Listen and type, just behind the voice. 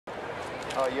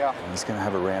Oh, yeah. And he's going to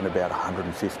have around about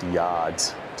 150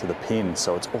 yards to the pin,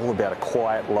 so it's all about a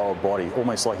quiet lower body,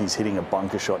 almost like he's hitting a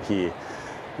bunker shot here.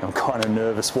 I'm kind of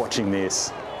nervous watching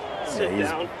this. Sit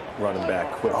down. Running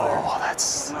back quick. Oh,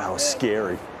 that was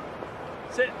scary.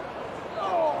 Sit.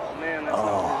 Oh, man, that's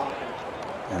not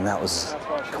good. And that was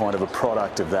kind of a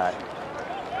product of that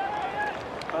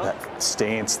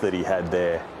stance that he had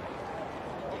there.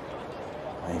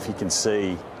 And if you can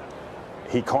see,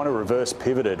 he kind of reverse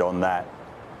pivoted on that.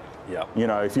 Yeah. You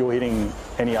know, if you're hitting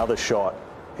any other shot,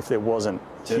 if there wasn't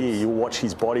here, you'll watch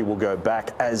his body will go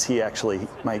back as he actually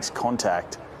makes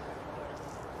contact.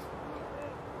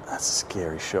 That's a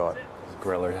scary shot.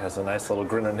 Greller has a nice little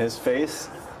grin on his face.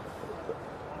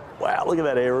 Wow, look at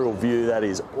that aerial view. That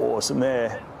is awesome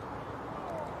there.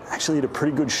 Actually hit a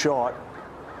pretty good shot,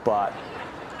 but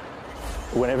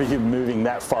whenever you're moving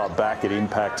that far back at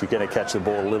impact, you're going to catch the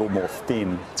ball a little more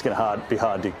thin. It's going to be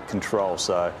hard to control.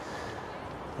 So,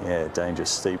 yeah,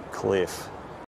 dangerous steep cliff.